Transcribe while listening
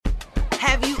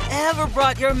Have you ever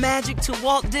brought your magic to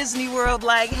Walt Disney World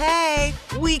like, hey,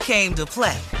 we came to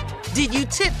play? Did you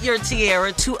tip your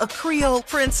tiara to a Creole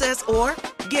princess or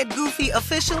get goofy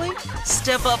officially?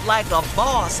 Step up like a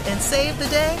boss and save the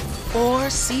day? Or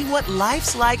see what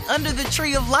life's like under the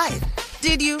tree of life?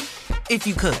 Did you? If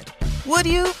you could. Would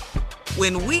you?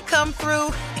 When we come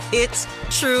through, it's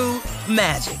true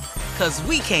magic. 'Cause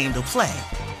we came to play.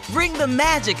 Bring the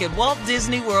magic at Walt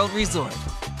Disney World Resort.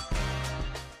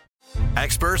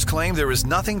 Experts claim there is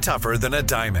nothing tougher than a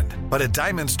diamond. But at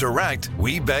Diamonds Direct,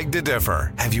 we beg to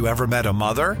differ. Have you ever met a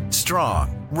mother?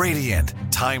 Strong, radiant,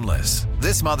 timeless.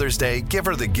 This Mother's Day, give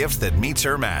her the gift that meets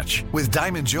her match. With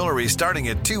diamond jewelry starting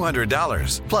at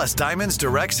 $200. Plus Diamonds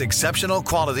Direct's exceptional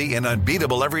quality and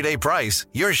unbeatable everyday price,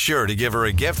 you're sure to give her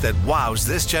a gift that wows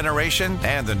this generation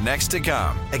and the next to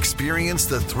come. Experience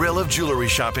the thrill of jewelry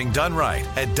shopping done right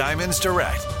at Diamonds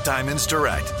Direct. Diamonds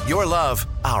Direct. Your love,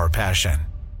 our passion.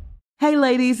 Hey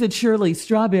ladies, it's Shirley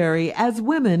Strawberry. As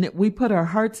women, we put our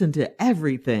hearts into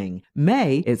everything.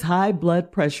 May is High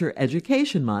Blood Pressure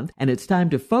Education Month, and it's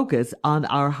time to focus on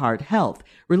our heart health.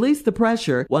 Release the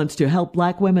Pressure wants to help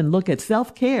Black women look at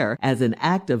self-care as an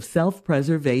act of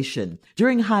self-preservation.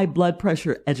 During High Blood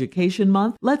Pressure Education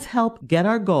Month, let's help get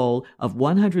our goal of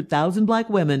 100,000 Black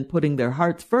women putting their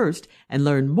hearts first and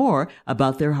learn more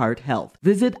about their heart health.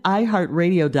 Visit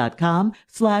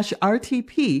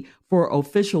iHeartRadio.com/RTP for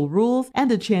official rules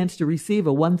and a chance to receive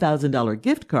a $1,000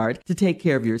 gift card to take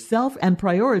care of yourself and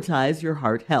prioritize your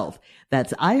heart health.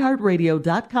 That's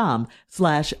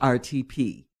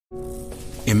iHeartRadio.com/RTP.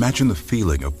 Imagine the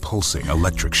feeling of pulsing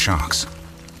electric shocks.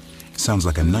 Sounds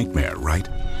like a nightmare, right?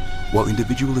 While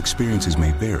individual experiences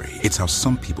may vary, it's how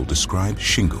some people describe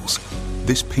shingles.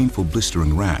 This painful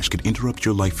blistering rash could interrupt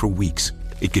your life for weeks.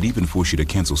 It could even force you to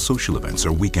cancel social events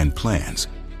or weekend plans.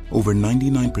 Over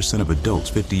 99% of adults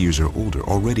 50 years or older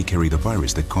already carry the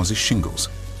virus that causes shingles.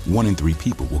 1 in 3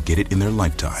 people will get it in their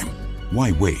lifetime.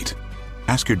 Why wait?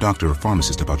 Ask your doctor or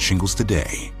pharmacist about shingles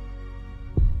today.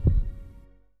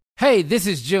 Hey, this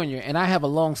is Junior, and I have a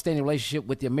long-standing relationship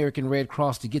with the American Red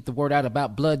Cross to get the word out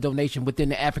about blood donation within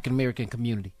the African-American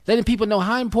community, letting people know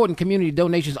how important community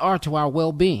donations are to our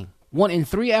well-being. 1 in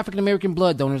 3 African-American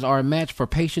blood donors are a match for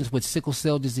patients with sickle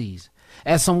cell disease.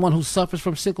 As someone who suffers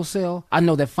from sickle cell, I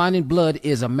know that finding blood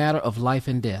is a matter of life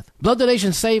and death. Blood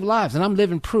donations save lives, and I'm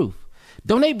living proof.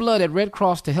 Donate blood at Red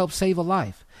Cross to help save a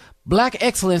life. Black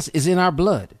excellence is in our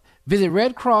blood. Visit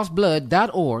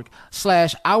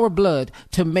redcrossblood.org/ourblood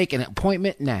to make an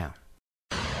appointment now.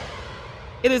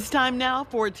 It is time now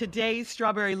for today's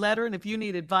Strawberry Letter, and if you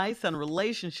need advice on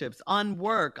relationships, on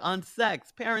work, on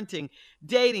sex, parenting,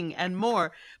 dating, and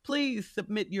more, please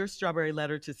submit your Strawberry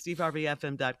Letter to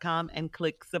steveharveyfm.com and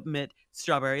click Submit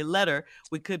Strawberry Letter.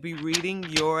 We could be reading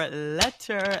your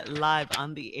letter live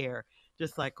on the air,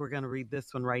 just like we're going to read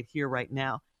this one right here, right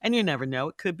now. And you never know,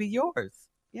 it could be yours.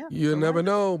 Yeah, you never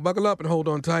know. Buckle up and hold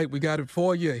on tight. We got it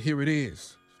for you. Here it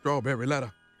is. Strawberry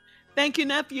Letter. Thank you,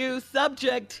 nephew.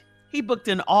 Subject: he booked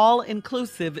an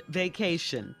all-inclusive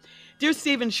vacation. Dear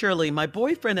Steve and Shirley, my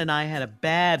boyfriend and I had a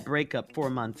bad breakup 4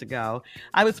 months ago.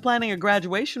 I was planning a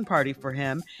graduation party for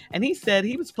him, and he said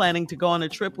he was planning to go on a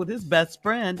trip with his best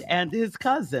friend and his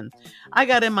cousin. I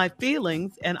got in my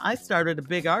feelings, and I started a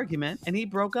big argument, and he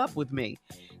broke up with me.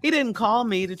 He didn't call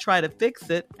me to try to fix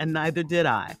it, and neither did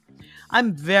I.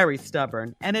 I'm very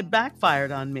stubborn, and it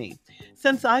backfired on me.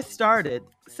 Since I started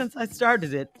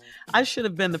it, I should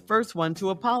have been the first one to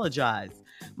apologize.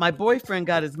 My boyfriend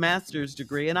got his master's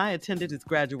degree, and I attended his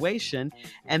graduation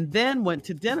and then went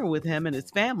to dinner with him and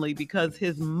his family because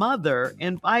his mother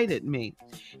invited me.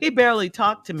 He barely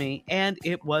talked to me, and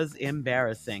it was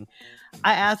embarrassing.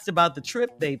 I asked about the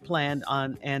trip they planned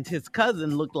on, and his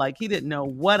cousin looked like he didn't know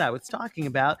what I was talking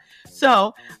about.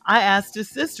 So I asked his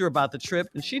sister about the trip,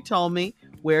 and she told me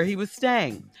where he was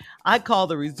staying. I called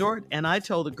the resort, and I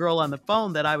told the girl on the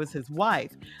phone that I was his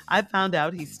wife. I found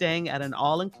out he's staying at an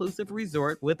all-inclusive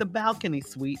resort with a balcony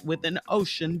suite with an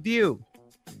ocean view.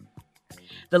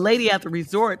 The lady at the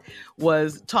resort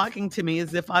was talking to me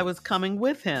as if I was coming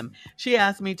with him. She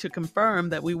asked me to confirm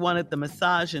that we wanted the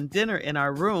massage and dinner in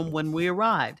our room when we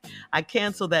arrived. I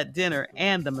canceled that dinner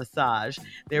and the massage.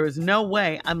 There is no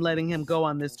way I'm letting him go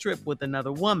on this trip with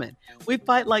another woman. We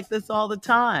fight like this all the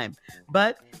time,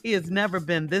 but he has never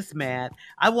been this mad.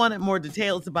 I wanted more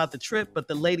details about the trip, but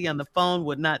the lady on the phone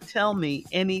would not tell me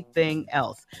anything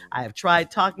else. I have tried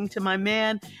talking to my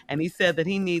man, and he said that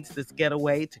he needs this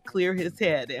getaway to clear his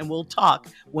head bed and we'll talk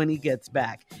when he gets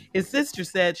back. His sister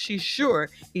said she's sure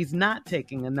he's not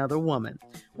taking another woman.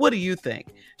 What do you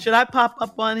think? Should I pop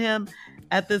up on him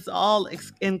at this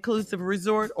all-inclusive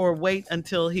resort or wait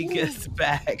until he gets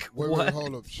back? Wait,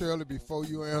 hold up. Shirley, before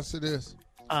you answer this,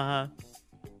 Uh-huh.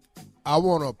 I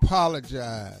want to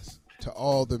apologize to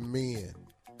all the men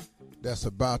that's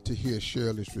about to hear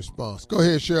Shirley's response. Go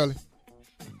ahead, Shirley.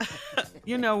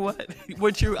 You know what?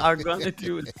 What you are going to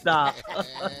do is stop.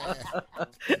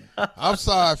 I'm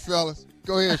sorry, fellas.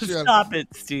 Go ahead, Shirley. Stop it,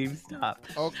 Steve. Stop.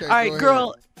 Okay, all right, go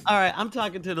girl. ahead. All right, I'm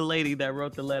talking to the lady that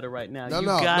wrote the letter right now.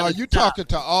 No, you talking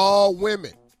to all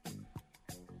women.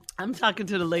 I'm talking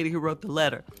to the lady who wrote the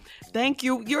letter. Thank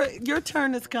you. Your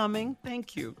turn is coming.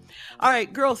 Thank you. All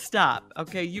right, girl, stop.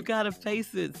 Okay, you got to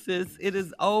face it, sis. It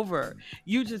is over.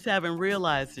 You just haven't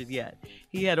realized it yet.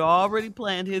 He had already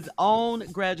planned his own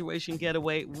graduation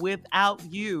getaway without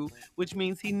you, which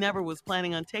means he never was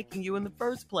planning on taking you in the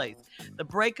first place. The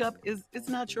breakup it's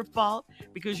not your fault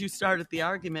because you started the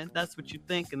argument. That's what you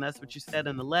think, and that's what you said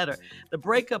in the letter. The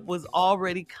breakup was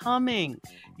already coming.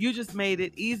 You just made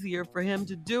it easier for him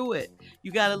to do it.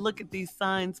 You got to look at these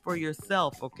signs for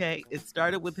yourself, okay? It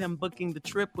started with him booking the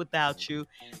trip without you,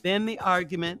 then the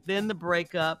argument, then the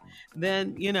breakup,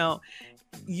 then,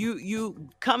 you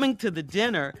coming to the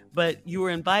dinner, but you were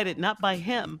invited not by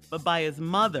him, but by his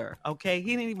mother, okay? He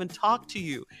didn't even talk to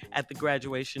you at the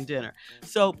graduation dinner.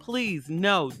 So please,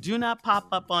 no, do not pop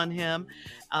up on him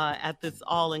at this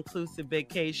all-inclusive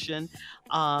vacation.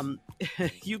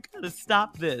 You gotta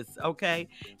stop this, okay?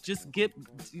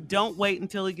 Don't wait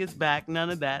until he gets back. None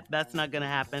of that. That's not gonna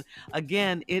happen.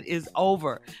 Again, it is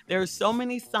over. There are so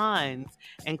many signs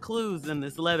and clues in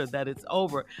this letter that it's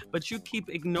over, but you keep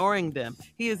ignoring them.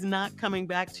 He is not coming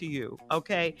back to you,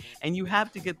 okay? And you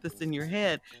have to get this in your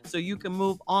head so you can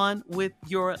move on with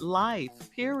your life,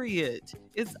 period.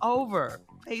 It's over.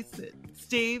 Face it.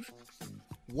 Steve?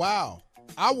 Wow.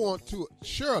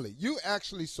 Shirley, you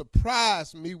actually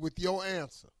surprised me with your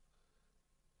answer.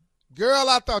 Girl,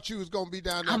 I thought you was going to be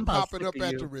down there popping up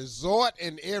at the resort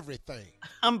and everything.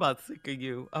 I'm about sick of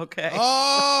you, okay?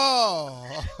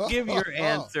 Oh. Give your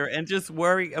answer and just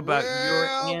worry about your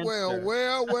answer.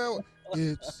 Well.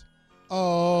 It's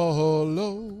all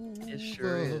over. It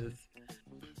sure is.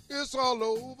 It's all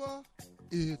over.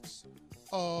 It's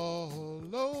all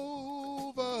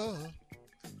over.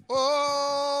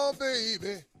 Oh,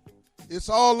 baby. It's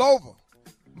all over.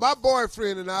 My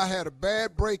boyfriend and I had a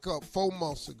bad breakup 4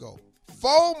 months ago.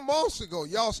 4 months ago,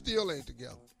 y'all still ain't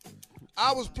together.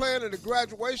 I was planning a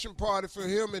graduation party for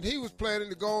him, and he was planning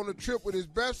to go on a trip with his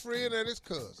best friend and his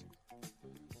cousin.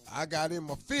 I got in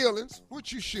my feelings,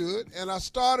 which you should, and I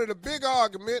started a big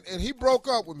argument, and he broke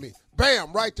up with me.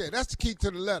 Bam, right there. That's the key to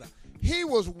the letter. He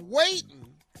was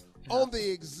waiting on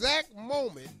the exact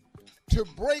moment to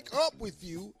break up with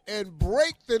you and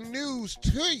break the news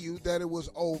to you that it was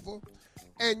over,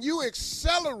 and you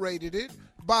accelerated it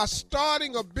by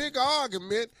starting a big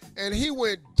argument, and he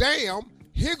went, damn,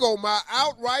 here go my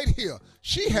out right here.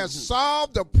 She has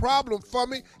solved the problem for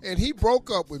me, and he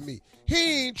broke up with me.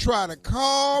 He ain't trying to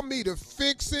call me to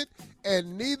fix it,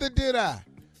 and neither did I.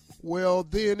 Well,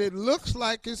 then it looks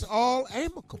like it's all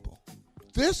amicable.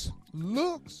 This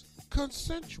looks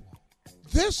consensual.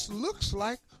 This looks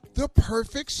like the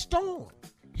perfect storm.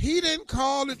 He didn't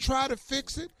call to try to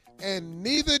fix it, and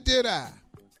neither did I.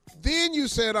 Then you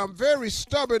said I'm very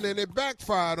stubborn and it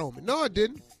backfired on me. No, it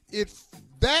didn't.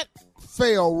 That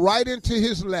fell right into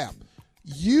his lap.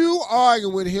 You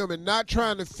arguing with him and not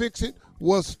trying to fix it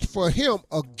was for him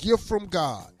a gift from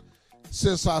God.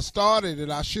 Since I started it,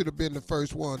 I should have been the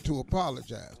first one to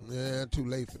apologize. Too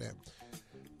late for that.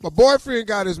 My boyfriend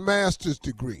got his master's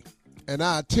degree, and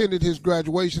I attended his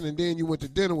graduation, and then you went to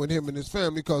dinner with him and his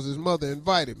family because his mother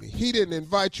invited me. He didn't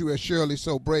invite you, as Shirley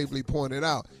so bravely pointed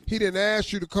out. He didn't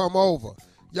ask you to come over.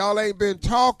 Y'all ain't been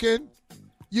talking.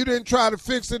 You didn't try to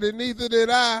fix it, and neither did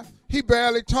I. He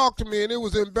barely talked to me, and it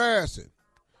was embarrassing.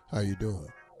 How you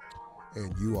doing?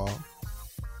 And you are?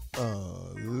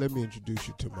 Let me introduce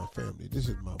you to my family. This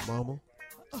is my mama.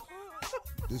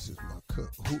 This is my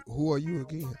cousin. Who are you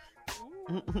again?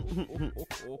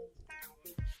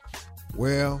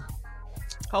 Well,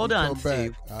 hold on,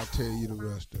 Steve. I'll tell you the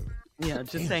rest of it. Yeah,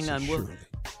 just hang on.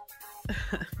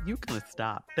 You can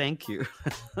stop. Thank you.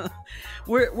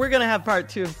 We're gonna have part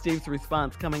 2 of Steve's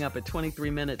response coming up at 23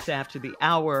 minutes after the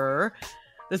hour.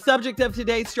 The subject of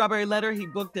today's Strawberry Letter, he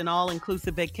booked an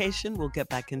all-inclusive vacation. We'll get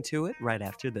back into it right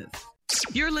after this.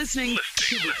 You're listening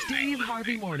to the Steve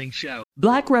Harvey Morning Show.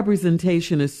 Black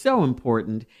representation is so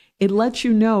important. It lets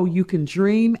you know you can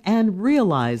dream and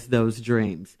realize those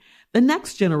dreams. The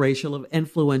next generation of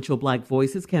influential Black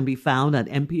voices can be found on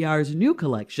NPR's new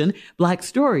collection, Black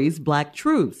Stories, Black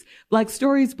Truths. Black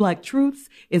Stories, Black Truths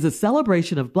is a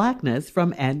celebration of Blackness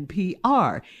from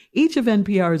NPR. Each of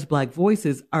NPR's Black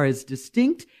voices are as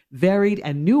distinct, varied,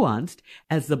 and nuanced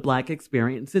as the Black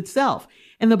experience itself.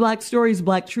 In the Black Stories,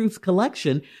 Black Truths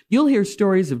collection, you'll hear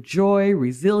stories of joy,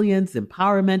 resilience,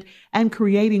 empowerment, and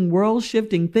creating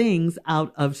world-shifting things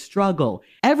out of struggle.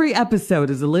 Every episode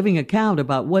is a living account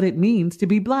about what it means to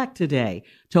be Black today,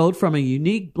 told from a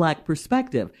unique Black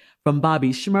perspective. From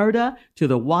Bobby Shmurda to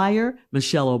The Wire,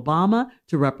 Michelle Obama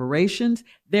to reparations,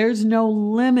 there's no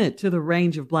limit to the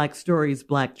range of Black Stories,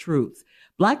 Black Truths.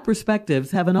 Black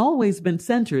perspectives haven't always been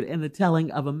centered in the telling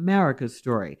of America's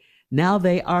story. Now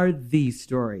they are the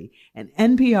story. In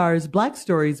NPR's Black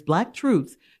Stories, Black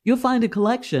Truths, you'll find a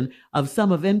collection of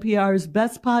some of NPR's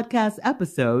best podcast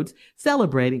episodes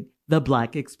celebrating the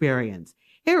Black experience.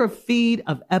 Hear a feed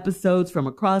of episodes from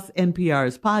across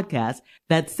NPR's podcasts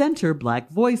that center Black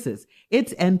voices.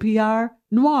 It's NPR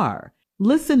Noir.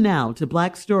 Listen now to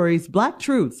Black Stories, Black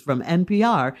Truths from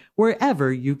NPR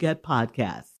wherever you get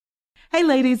podcasts. Hey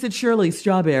ladies, it's Shirley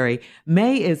Strawberry.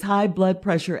 May is High Blood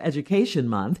Pressure Education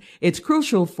Month. It's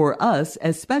crucial for us,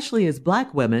 especially as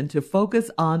Black women, to focus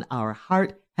on our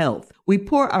heart health. We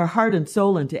pour our heart and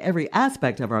soul into every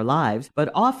aspect of our lives,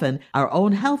 but often our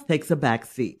own health takes a back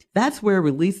seat. That's where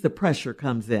Release the Pressure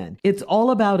comes in. It's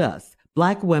all about us.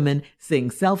 Black women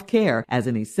seeing self-care as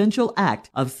an essential act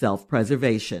of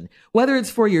self-preservation. Whether it's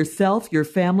for yourself, your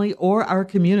family, or our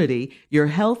community, your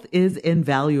health is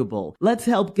invaluable. Let's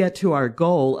help get to our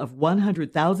goal of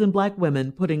 100,000 Black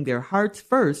women putting their hearts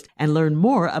first and learn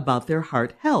more about their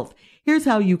heart health. Here's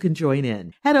how you can join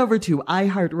in. Head over to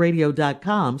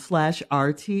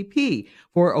iHeartRadio.com/RTP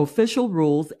for official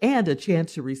rules and a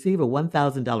chance to receive a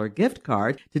 $1,000 gift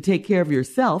card to take care of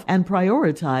yourself and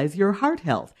prioritize your heart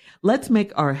health. Let's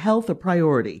make our health a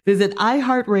priority. Visit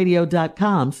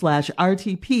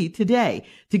iHeartRadio.com/RTP today.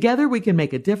 Together we can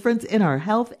make a difference in our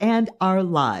health and our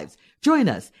lives. Join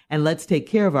us and let's take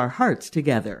care of our hearts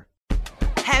together.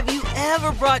 Have you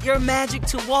ever brought your magic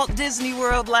to Walt Disney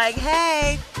World like,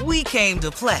 hey, we came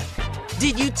to play?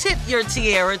 Did you tip your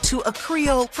tiara to a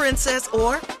Creole princess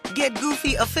or get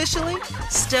goofy officially?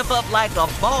 Step up like a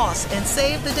boss and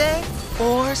save the day?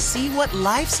 Or see what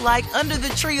life's like under the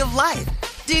tree of life?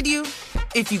 Did you?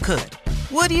 If you could.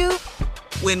 Would you?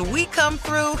 When we come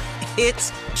through,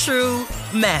 it's true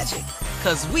magic.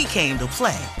 'Cause we came to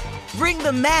play. Bring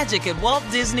the magic at Walt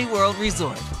Disney World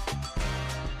Resort.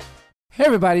 Hey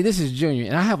everybody, this is Junior,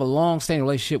 and I have a long-standing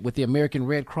relationship with the American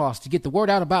Red Cross to get the word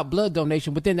out about blood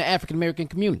donation within the African-American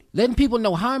community, letting people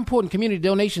know how important community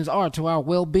donations are to our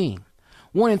well-being.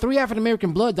 1 in 3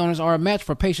 African-American blood donors are a match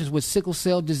for patients with sickle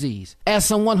cell disease. As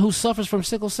someone who suffers from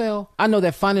sickle cell, I know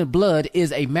that finding blood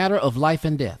is a matter of life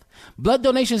and death. Blood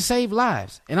donations save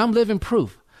lives, and I'm living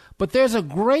proof. But there's a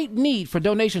great need for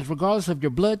donations regardless of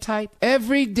your blood type.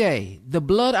 Every day, the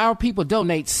blood our people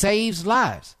donate saves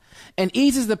lives and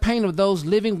eases the pain of those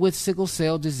living with sickle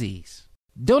cell disease.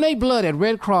 Donate blood at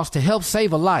Red Cross to help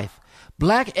save a life.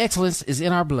 Black excellence is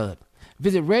in our blood.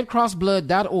 Visit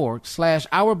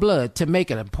redcrossblood.org/ourblood to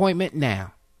make an appointment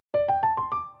now.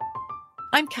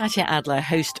 I'm Katya Adler,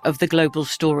 host of The Global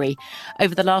Story.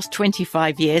 Over the last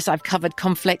 25 years, I've covered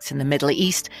conflicts in the Middle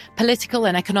East, political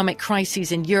and economic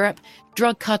crises in Europe,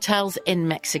 drug cartels in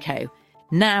Mexico.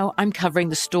 Now I'm covering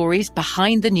the stories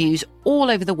behind the news all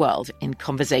over the world in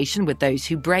conversation with those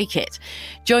who break it.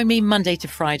 Join me Monday to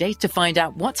Friday to find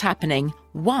out what's happening,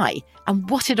 why, and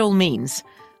what it all means.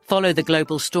 Follow The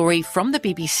Global Story from the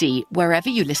BBC wherever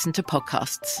you listen to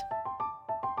podcasts.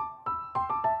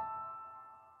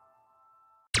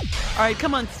 All right,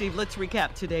 come on, Steve. Let's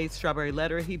recap today's Strawberry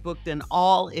Letter. He booked an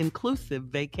all-inclusive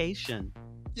vacation.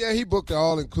 Yeah, he booked an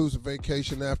all-inclusive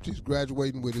vacation after he's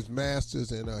graduating with his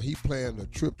master's, and he planned a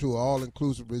trip to an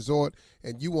all-inclusive resort,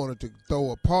 and you wanted to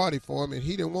throw a party for him, and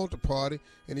he didn't want the party,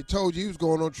 and he told you he was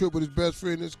going on a trip with his best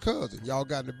friend and his cousin. Y'all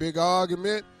got in a big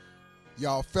argument.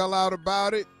 Y'all fell out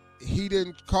about it. He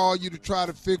didn't call you to try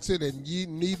to fix it, and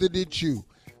neither did you.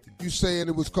 You saying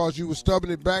it was because you were stubborn,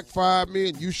 it backfired me,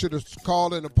 and you should have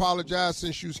called and apologized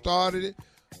since you started it.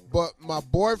 But my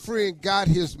boyfriend got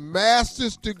his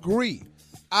master's degree.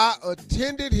 I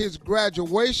attended his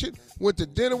graduation, went to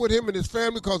dinner with him and his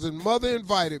family because his mother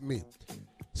invited me.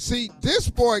 See, this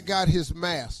boy got his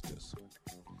master's.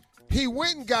 He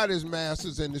went and got his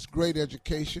master's in this great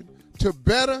education to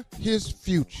better his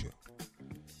future.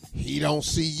 He don't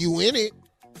see you in it.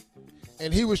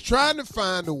 And he was trying to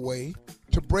find a way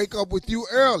to break up with you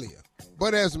earlier.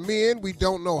 But as men, we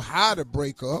don't know how to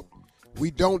break up.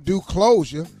 We don't do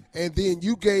closure. and then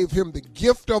you gave him the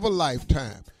gift of a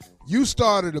lifetime. You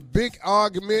started a big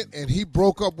argument, and he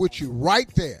broke up with you right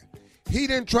there. He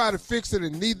didn't try to fix it,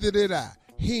 and neither did I.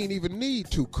 He ain't even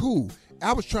need to. Cool.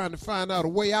 I was trying to find out a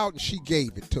way out, and she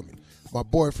gave it to me. My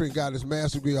boyfriend got his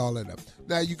master's degree, all that.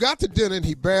 Now, you got to dinner, and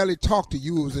he barely talked to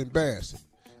you. It was embarrassing.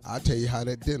 I'll tell you how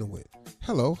that dinner went.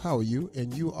 Hello, how are you?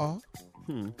 And you are?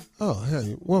 Oh,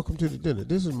 hey, welcome to the dinner.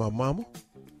 This is my mama.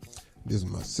 This is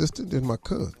my sister. This is my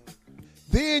cousin.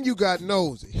 Then you got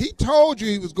nosy. He told you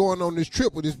he was going on this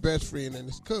trip with his best friend and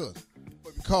his cousin.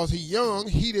 But because he young,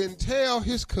 he didn't tell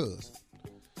his cousin.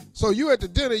 So you at the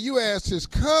dinner, you asked his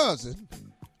cousin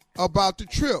about the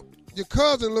trip. Your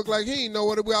cousin looked like he didn't know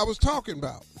what I was talking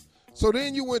about. So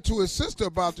then you went to his sister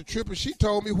about the trip, and she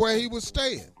told me where he was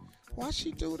staying. Why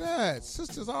she do that?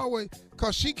 Sisters always,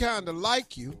 because she kind of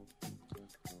like you,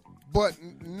 but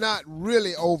not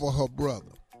really over her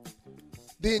brother.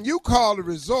 Then you called the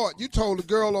resort. You told the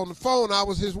girl on the phone I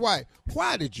was his wife.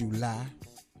 Why did you lie?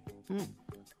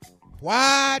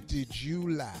 Why did you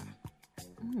lie?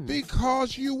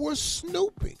 Because you were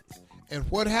snooping. And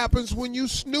what happens when you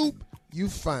snoop? You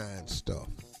find stuff.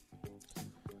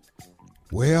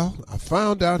 Well, I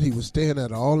found out he was staying at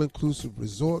an all-inclusive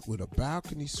resort with a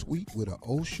balcony suite with an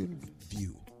ocean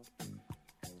view.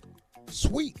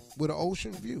 Suite with an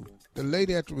ocean view. The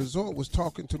lady at the resort was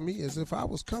talking to me as if I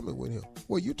was coming with him.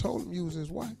 Well, you told him you was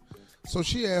his wife. So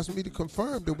she asked me to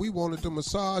confirm that we wanted the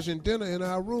massage and dinner in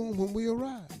our room when we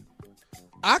arrived.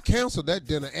 I canceled that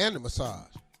dinner and the massage.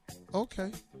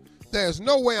 Okay. There's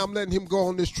no way I'm letting him go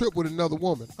on this trip with another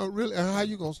woman. Oh, really? How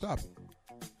you gonna stop it?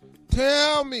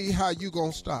 Tell me how you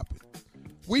gonna stop it.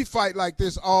 We fight like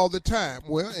this all the time.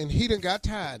 Well, and he done got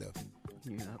tired of it.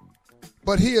 Yep.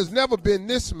 But he has never been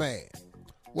this mad.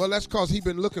 Well, that's because he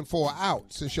been looking for an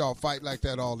out since y'all fight like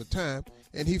that all the time.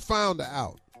 And he found an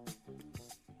out.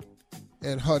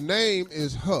 And her name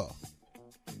is her.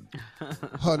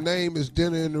 Her name is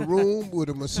Dinner in the Room with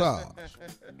a Massage.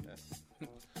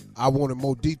 I wanted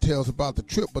more details about the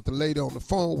trip, but the lady on the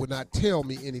phone would not tell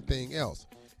me anything else.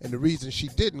 And the reason she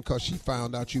didn't, because she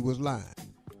found out you was lying.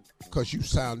 Because you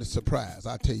sounded surprised.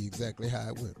 I'll tell you exactly how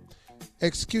it went.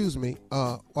 Excuse me,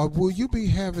 will you be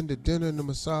having the dinner and the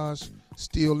massage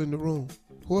still in the room?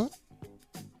 What?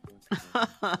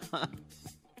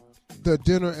 The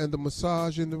dinner and the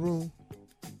massage in the room?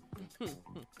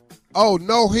 Oh,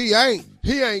 no, he ain't.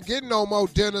 He ain't getting no more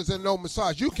dinners and no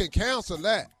massage. You can cancel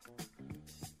that.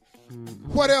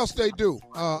 What else they do?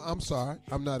 I'm sorry.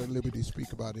 I'm not at liberty to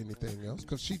speak about anything else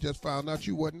because she just found out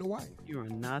you wasn't the wife. You are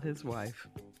not his wife.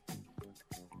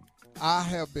 I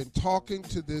have been talking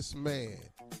to this man.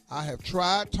 I have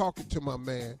tried talking to my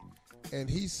man, and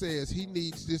he says he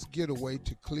needs this getaway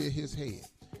to clear his head.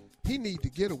 He needs the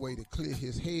getaway to clear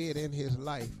his head and his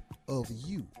life of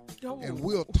you. Oh. And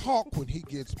we'll talk when he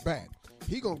gets back.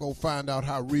 He gonna go find out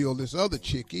how real this other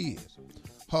chick is.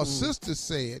 Her sister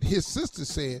said, his sister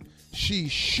said,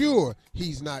 she's sure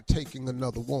he's not taking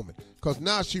another woman. Because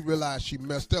now she realized she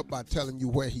messed up by telling you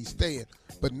where he's staying.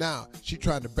 But now she's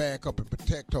trying to back up and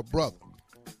protect her brother.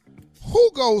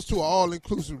 Who goes to an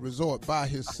all-inclusive resort by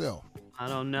himself? I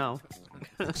don't know.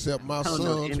 Except my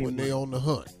sons when they on the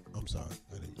hunt. I'm sorry.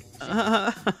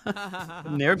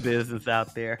 Their business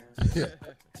out there. Yeah.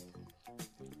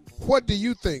 What do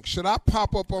you think? Should I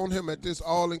pop up on him at this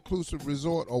all-inclusive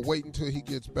resort or wait until he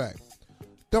gets back?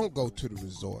 Don't go to the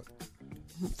resort.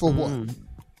 For what?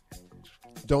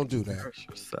 Don't do that. Curse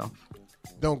yourself.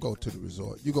 Don't go to the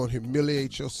resort. You're going to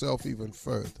humiliate yourself even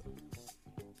further.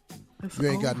 You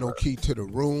ain't got no key to the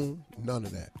room. None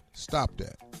of that. Stop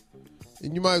that.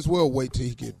 And you might as well wait till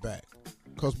he get back.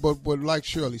 But like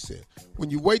Shirley said, when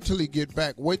you wait till he get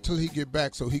back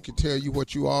so he can tell you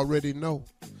what you already know.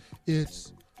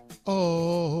 It's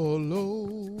all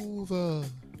over.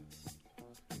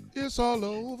 It's all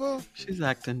over. She's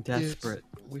acting desperate.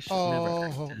 We should never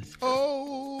act desperate.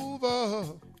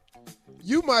 Over.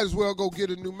 You might as well go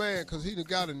get a new man because he done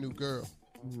got a new girl.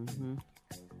 Mm-hmm.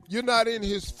 You're not in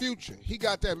his future. He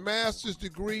got that master's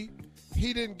degree.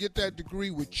 He didn't get that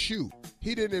degree with you.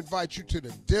 He didn't invite you to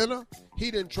the dinner. He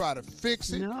didn't try to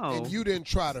fix it. No. And you didn't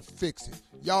try to fix it.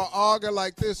 Y'all argue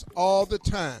like this all the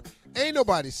time. Ain't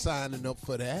nobody signing up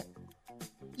for that.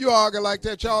 You argue like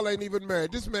that, y'all ain't even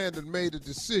married. This man done made a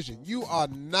decision. You are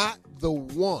not the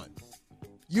one.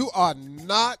 You are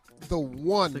not the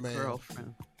one, man.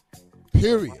 Girlfriend.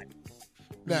 Period.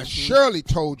 Now, Shirley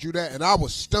told you that, and I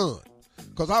was stunned.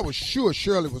 Because I was sure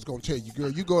Shirley was going to tell you, girl,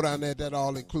 you go down there at that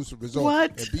all-inclusive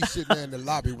resort and be sitting there in the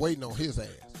lobby waiting on his ass.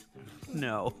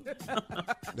 No. Now,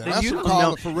 that's You a don't caller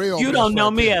know- for real. You mess don't know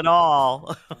right me there. at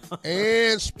all.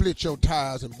 And split your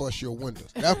tires and bust your windows.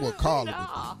 That's what caller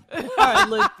would do. All right,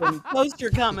 listen. Post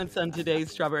your comments on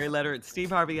today's Strawberry Letter at Steve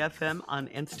Harvey FM on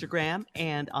Instagram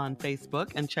and on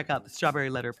Facebook, and check out the Strawberry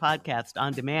Letter podcast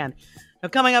on demand. Now,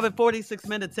 coming up at 46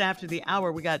 minutes after the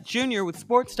hour, we got Junior with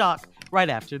Sports Talk right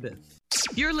after this.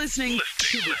 You're listening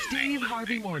to the Steve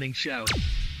Harvey Morning Show.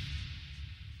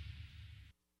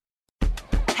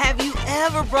 Have you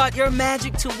ever brought your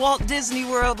magic to Walt Disney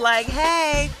World like,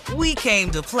 hey, we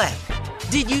came to play?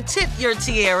 Did you tip your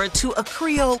tiara to a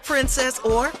Creole princess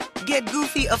or get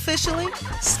goofy officially?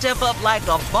 Step up like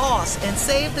a boss and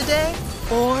save the day?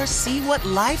 Or see what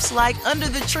life's like under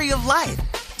the tree of life?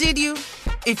 Did you?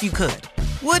 If you could.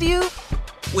 Would you?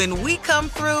 When we come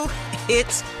through,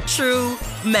 it's true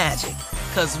magic.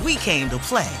 'Cause we came to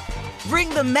play. Bring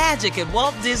the magic at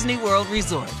Walt Disney World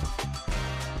Resort.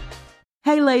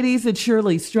 Hey ladies, it's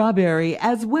Shirley Strawberry.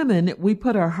 As women, we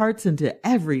put our hearts into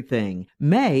everything.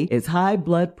 May is High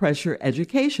Blood Pressure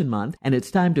Education Month, and it's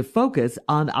time to focus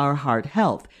on our heart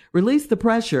health. Release the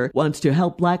Pressure wants to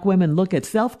help Black women look at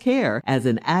self-care as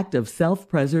an act of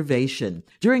self-preservation.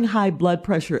 During High Blood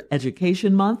Pressure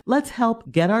Education Month, let's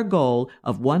help get our goal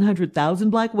of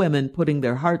 100,000 Black women putting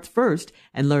their hearts first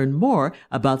and learn more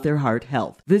about their heart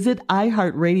health. Visit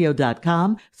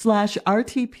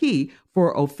iHeartRadio.com/RTP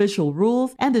for official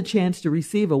rules and a chance to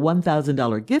receive a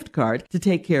 $1,000 gift card to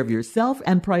take care of yourself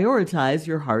and prioritize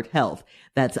your heart health.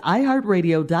 That's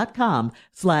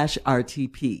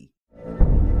iHeartRadio.com/RTP.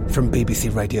 From BBC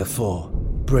Radio 4,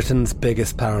 Britain's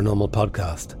biggest paranormal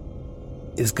podcast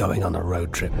is going on a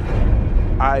road trip.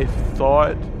 I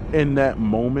thought in that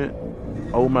moment,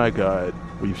 oh my God,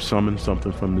 we've summoned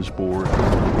something from this board.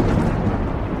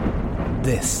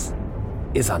 This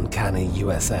is Uncanny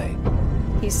USA.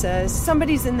 He says,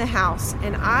 somebody's in the house,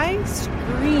 and I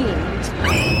screamed.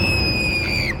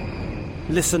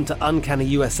 Listen to Uncanny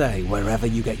USA wherever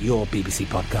you get your BBC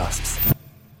podcasts,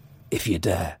 if you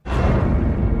dare.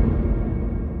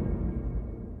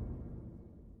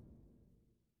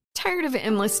 Tired of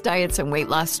endless diets and weight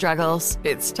loss struggles?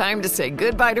 It's time to say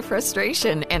goodbye to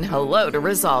frustration and hello to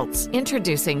results.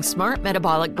 Introducing Smart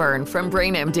Metabolic Burn from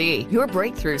BrainMD, your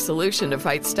breakthrough solution to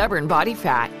fight stubborn body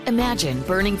fat. Imagine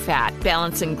burning fat,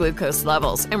 balancing glucose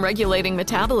levels, and regulating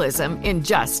metabolism in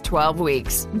just 12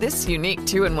 weeks. This unique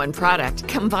 2-in-1 product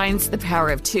combines the power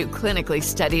of 2 clinically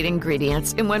studied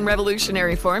ingredients in one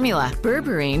revolutionary formula.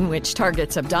 Berberine, which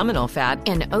targets abdominal fat,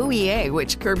 and OEA,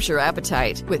 which curbs your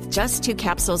appetite. With just 2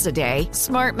 capsules a day,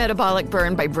 Smart Metabolic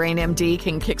Burn by BrainMD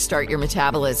can kickstart your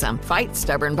metabolism, fight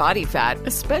stubborn body fat,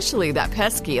 especially that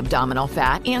pesky abdominal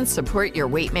fat, and support your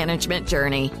weight management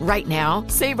journey. Right now,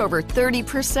 save over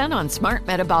 30% on Smart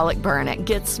Metabolic Burn at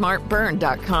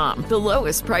GetSmartBurn.com. The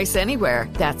lowest price anywhere.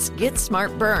 That's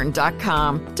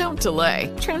GetSmartBurn.com. Don't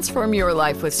delay. Transform your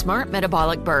life with Smart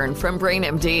Metabolic Burn from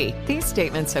BrainMD. These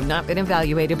statements have not been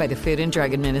evaluated by the Food and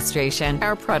Drug Administration.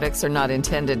 Our products are not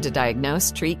intended to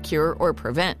diagnose, treat, cure, or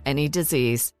prevent any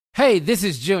disease. Hey, this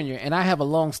is Junior, and I have a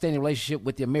long-standing relationship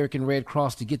with the American Red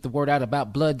Cross to get the word out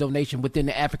about blood donation within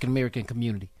the African-American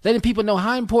community, letting people know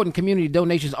how important community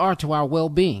donations are to our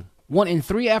well-being. 1 in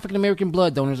 3 African-American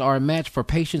blood donors are a match for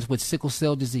patients with sickle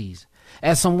cell disease.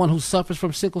 As someone who suffers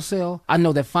from sickle cell, I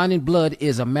know that finding blood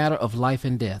is a matter of life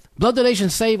and death. Blood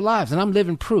donations save lives, and I'm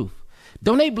living proof.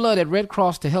 Donate blood at Red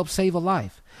Cross to help save a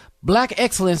life. Black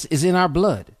excellence is in our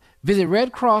blood. Visit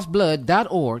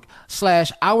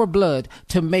redcrossblood.org/ourblood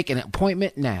to make an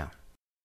appointment now.